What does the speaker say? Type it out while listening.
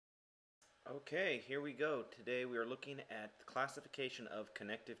Okay, here we go. Today we are looking at the classification of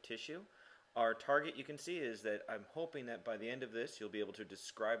connective tissue. Our target, you can see, is that I'm hoping that by the end of this you'll be able to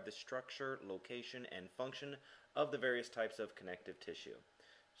describe the structure, location, and function of the various types of connective tissue.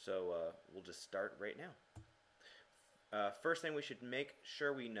 So we'll just start right now. First thing we should make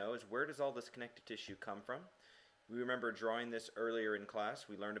sure we know is, where does all this connective tissue come from? We remember drawing this earlier in class.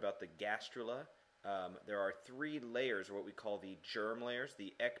 We learned about the gastrula. There are three layers, or what we call the germ layers: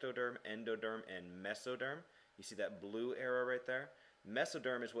 the ectoderm, endoderm, and mesoderm. You see that blue arrow right there?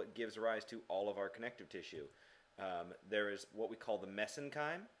 Mesoderm is what gives rise to all of our connective tissue. There is what we call the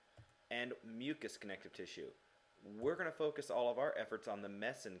mesenchyme and mucous connective tissue. We're going to focus all of our efforts on the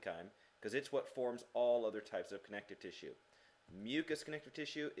mesenchyme because it's what forms all other types of connective tissue. Mucous connective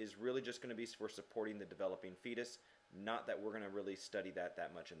tissue is really just going to be for supporting the developing fetus, not that we're going to really study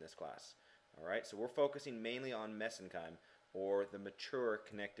that much in this class. Alright, so we're focusing mainly on mesenchyme, or the mature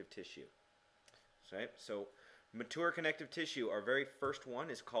connective tissue. So mature connective tissue, our very first one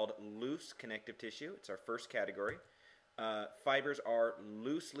is called loose connective tissue. It's our first category. Fibers are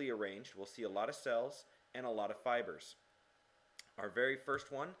loosely arranged. We'll see a lot of cells and a lot of fibers. Our very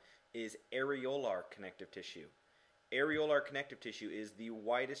first one is areolar connective tissue. Areolar connective tissue is the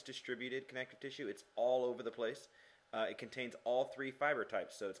widest distributed connective tissue. It's all over the place. It contains all three fiber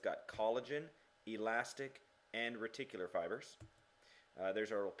types, so it's got collagen, elastic, and reticular fibers.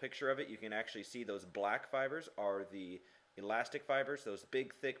 There's our little picture of it. You can actually see those black fibers are the elastic fibers. Those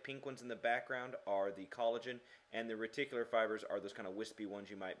big, thick pink ones in the background are the collagen, and the reticular fibers are those kind of wispy ones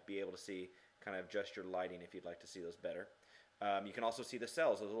you might be able to see. Kind of adjust your lighting if you'd like to see those better. You can also see the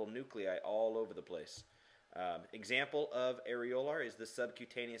cells, those little nuclei all over the place. Example of areolar is the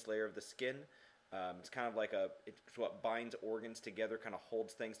subcutaneous layer of the skin. It's kind of like it's what binds organs together, kind of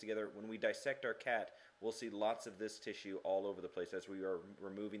holds things together. When we dissect our cat, we'll see lots of this tissue all over the place as we are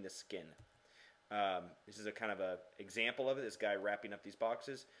removing the skin. This is a kind of an example of it, this guy wrapping up these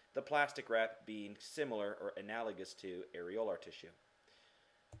boxes. The plastic wrap being similar or analogous to areolar tissue.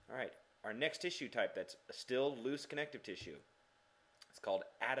 Alright, our next tissue type that's still loose connective tissue. It's called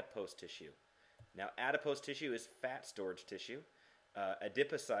adipose tissue. Now, adipose tissue is fat storage tissue.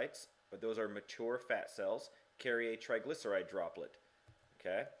 Adipocytes, but those are mature fat cells, carry a triglyceride droplet.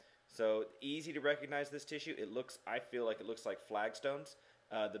 Okay, so easy to recognize this tissue. I feel like it looks like flagstones.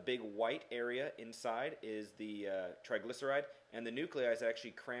 The big white area inside is the triglyceride, and the nuclei is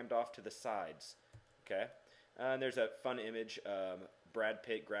actually crammed off to the sides. Okay, and there's that fun image, Brad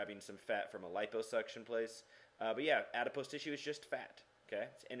Pitt grabbing some fat from a liposuction place. But yeah, adipose tissue is just fat. Okay,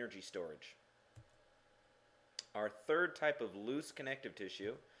 it's energy storage. Our third type of loose connective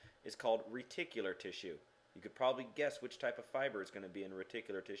tissue is called reticular tissue. You could probably guess which type of fiber is going to be in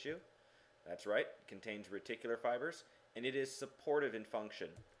reticular tissue. That's right, it contains reticular fibers, and it is supportive in function.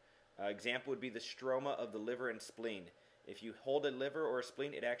 Example would be the stroma of the liver and spleen. If you hold a liver or a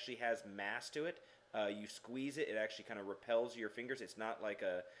spleen, it actually has mass to it. You squeeze it, it actually kind of repels your fingers. It's not like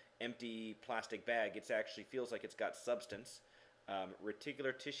a empty plastic bag. It actually feels like it's got substance.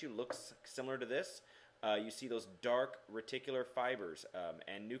 Reticular tissue looks similar to this. You see those dark reticular fibers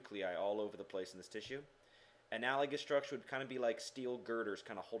and nuclei all over the place in this tissue. Analogous structure would kind of be like steel girders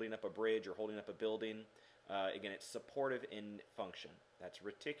kind of holding up a bridge or holding up a building. Again, it's supportive in function. That's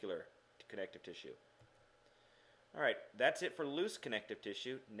reticular connective tissue. Alright, that's it for loose connective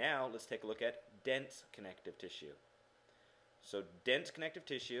tissue. Now let's take a look at dense connective tissue. So dense connective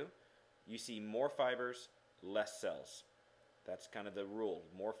tissue, you see more fibers, less cells. That's kind of the rule.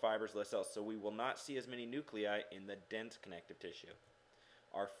 More fibers, less cells. So we will not see as many nuclei in the dense connective tissue.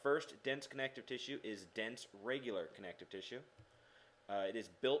 Our first dense connective tissue is dense regular connective tissue. It is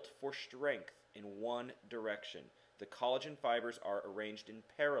built for strength in one direction. The collagen fibers are arranged in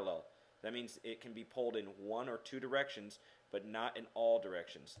parallel. That means it can be pulled in one or two directions, but not in all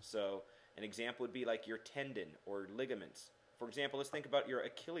directions. So an example would be like your tendon or ligaments. For example, let's think about your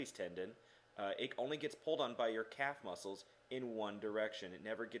Achilles tendon. It only gets pulled on by your calf muscles in one direction. It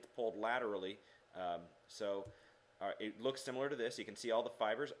never gets pulled laterally. It looks similar to this. You can see all the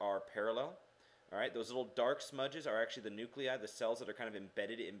fibers are parallel. All right, those little dark smudges are actually the nuclei, the cells that are kind of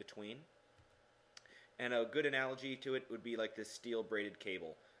embedded in between. And a good analogy to it would be like this steel braided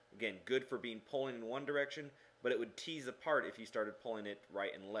cable. Again, good for being pulling in one direction, but it would tease apart if you started pulling it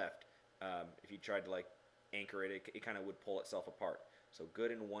right and left. If you tried to like anchor it, it kind of would pull itself apart. So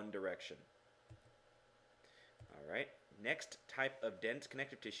good in one direction. Alright, next type of dense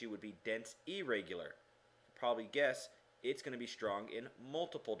connective tissue would be dense irregular. You probably guess it's going to be strong in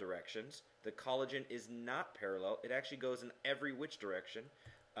multiple directions. The collagen is not parallel. It actually goes in every which direction.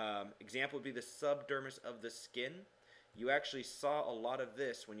 Example would be the subdermis of the skin. You actually saw a lot of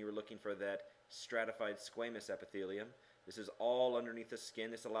this when you were looking for that stratified squamous epithelium. This is all underneath the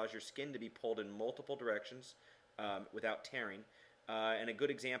skin. This allows your skin to be pulled in multiple directions without tearing. And a good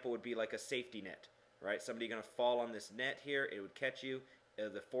example would be like a safety net, right? Somebody going to fall on this net here, it would catch you.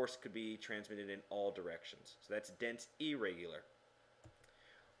 The force could be transmitted in all directions. So that's dense irregular.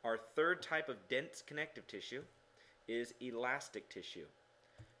 Our third type of dense connective tissue is elastic tissue.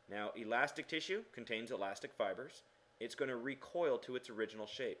 Now, elastic tissue contains elastic fibers. It's going to recoil to its original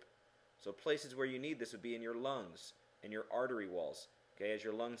shape. So places where you need this would be in your lungs and your artery walls. Okay, as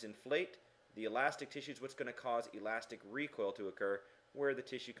your lungs inflate, the elastic tissue is what's going to cause elastic recoil to occur where the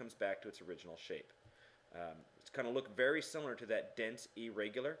tissue comes back to its original shape. It's going to look very similar to that dense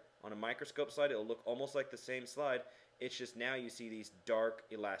irregular. On a microscope slide, it'll look almost like the same slide. It's just now you see these dark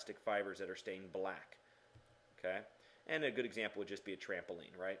elastic fibers that are stained black. Okay, and a good example would just be a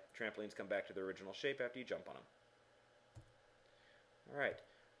trampoline, right? Trampolines come back to their original shape after you jump on them. All right,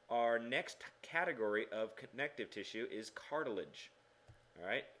 our next category of connective tissue is cartilage. All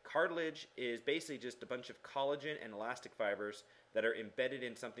right, cartilage is basically just a bunch of collagen and elastic fibers that are embedded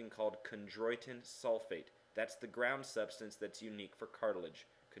in something called chondroitin sulfate. That's the ground substance that's unique for cartilage,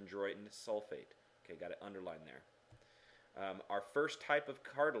 chondroitin sulfate. Okay, got it underlined there. Our first type of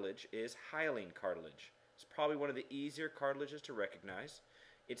cartilage is hyaline cartilage. It's probably one of the easier cartilages to recognize.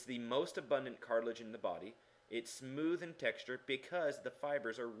 It's the most abundant cartilage in the body. It's smooth in texture because the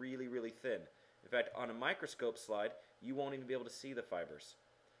fibers are really, really thin. In fact, on a microscope slide, you won't even be able to see the fibers.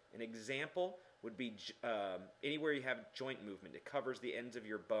 An example would be anywhere you have joint movement. It covers the ends of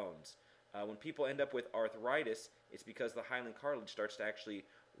your bones. When people end up with arthritis, it's because the hyaline cartilage starts to actually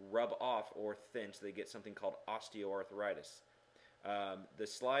rub off or thin, so they get something called osteoarthritis. The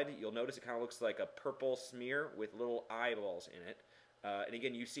slide, you'll notice it kind of looks like a purple smear with little eyeballs in it. And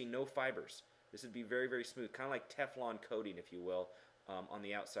again, you see no fibers. This would be very, very smooth, kind of like Teflon coating, if you will, on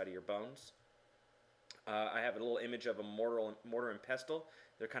the outside of your bones. I have a little image of a mortar and pestle.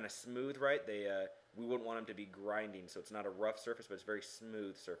 They're kind of smooth, right? We wouldn't want them to be grinding, so it's not a rough surface, but it's a very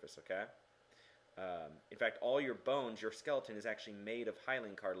smooth surface, okay? In fact, all your bones, your skeleton is actually made of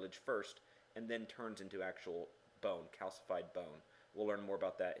hyaline cartilage first, and then turns into actual bone, calcified bone. We'll learn more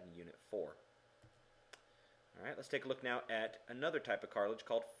about that in Unit 4. All right, let's take a look now at another type of cartilage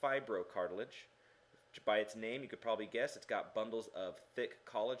called fibrocartilage. By its name, you could probably guess it's got bundles of thick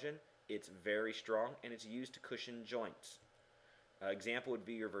collagen. It's very strong, and it's used to cushion joints. Example would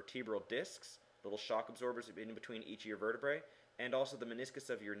be your vertebral discs, little shock absorbers in between each of your vertebrae, and also the meniscus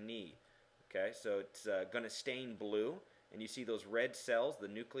of your knee. Okay, so it's going to stain blue, and you see those red cells, the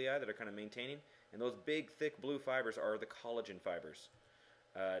nuclei that are kind of maintaining, and those big, thick blue fibers are the collagen fibers.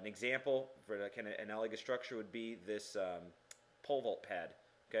 An example for that kind of analogous structure would be this pole vault pad.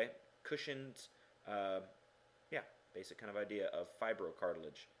 Okay, cushions, basic kind of idea of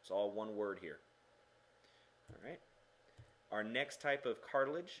fibrocartilage. It's all one word here. All right. Our next type of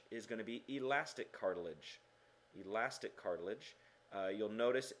cartilage is going to be elastic cartilage. Elastic cartilage. You'll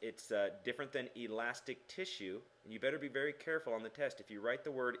notice it's different than elastic tissue, and you better be very careful on the test. If you write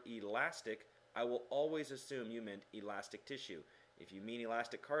the word elastic, I will always assume you meant elastic tissue. If you mean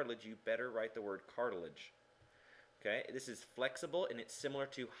elastic cartilage, you better write the word cartilage. Okay, this is flexible, and it's similar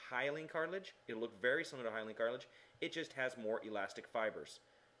to hyaline cartilage. It'll look very similar to hyaline cartilage. It just has more elastic fibers.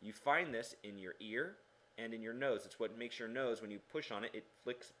 You find this in your ear and in your nose. It's what makes your nose, when you push on it, it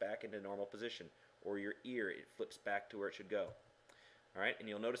flicks back into normal position. Or your ear, it flips back to where it should go. All right, and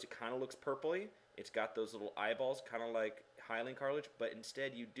you'll notice it kind of looks purpley. It's got those little eyeballs, kind of like hyaline cartilage, but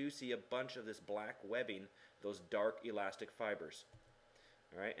instead you do see a bunch of this black webbing, those dark elastic fibers.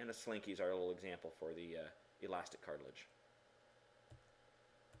 All right, and the slinky is our little example for the elastic cartilage.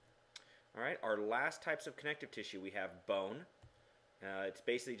 All right, our last types of connective tissue, we have bone. It's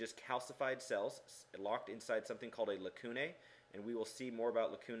basically just calcified cells locked inside something called a lacunae, and we will see more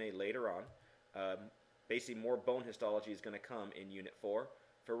about lacunae later on. Basically, more bone histology is going to come in Unit 4.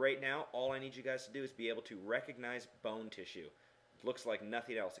 For right now, all I need you guys to do is be able to recognize bone tissue. It looks like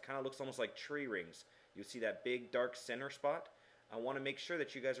nothing else. It kind of looks almost like tree rings. You'll see that big dark center spot. I want to make sure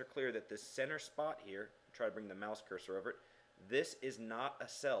that you guys are clear that this center spot here, try to bring the mouse cursor over it, this is not a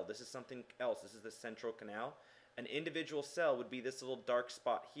cell. This is something else. This is the central canal. An individual cell would be this little dark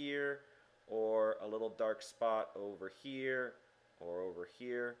spot here, or a little dark spot over here, or over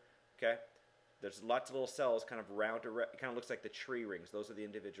here. Okay? There's lots of little cells kind of round around. It kind of looks like the tree rings. Those are the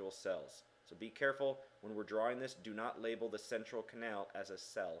individual cells. So be careful when we're drawing this. Do not label the central canal as a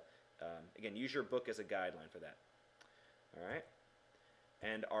cell. Again, use your book as a guideline for that. All right?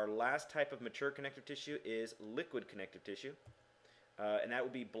 And our last type of mature connective tissue is liquid connective tissue. and that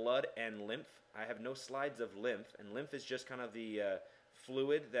would be blood and lymph. I have no slides of lymph, and lymph is just kind of the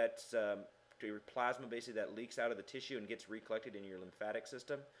fluid that's plasma basically that leaks out of the tissue and gets recollected in your lymphatic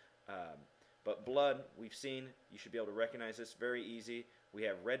system. But blood, we've seen, you should be able to recognize this very easy. We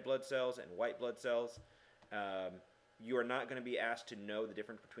have red blood cells and white blood cells. You are not going to be asked to know the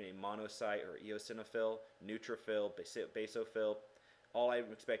difference between a monocyte or eosinophil, neutrophil, basophil. All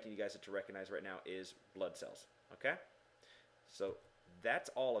I'm expecting you guys to recognize right now is blood cells. Okay? So that's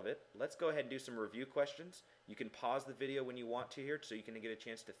all of it. Let's go ahead and do some review questions. You can pause the video when you want to here so you can get a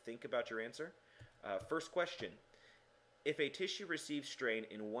chance to think about your answer. First question. If a tissue receives strain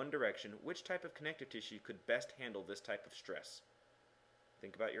in one direction, which type of connective tissue could best handle this type of stress?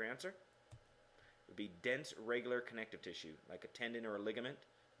 Think about your answer. It would be dense, regular connective tissue, like a tendon or a ligament.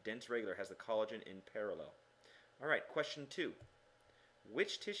 Dense, regular has the collagen in parallel. All right, question 2.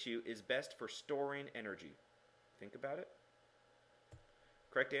 Which tissue is best for storing energy? Think about it.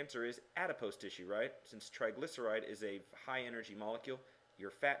 Correct answer is adipose tissue, right? Since triglyceride is a high energy molecule, your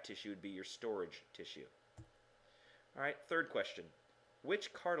fat tissue would be your storage tissue. All right, third question.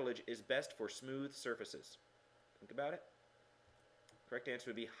 Which cartilage is best for smooth surfaces? Think about it. Correct answer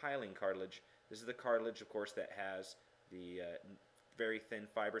would be hyaline cartilage. This is the cartilage, of course, that has the very thin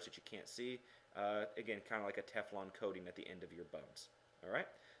fibers that you can't see. Again, kind of like a Teflon coating at the end of your bones. All right,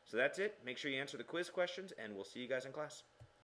 so that's it. Make sure you answer the quiz questions, and we'll see you guys in class.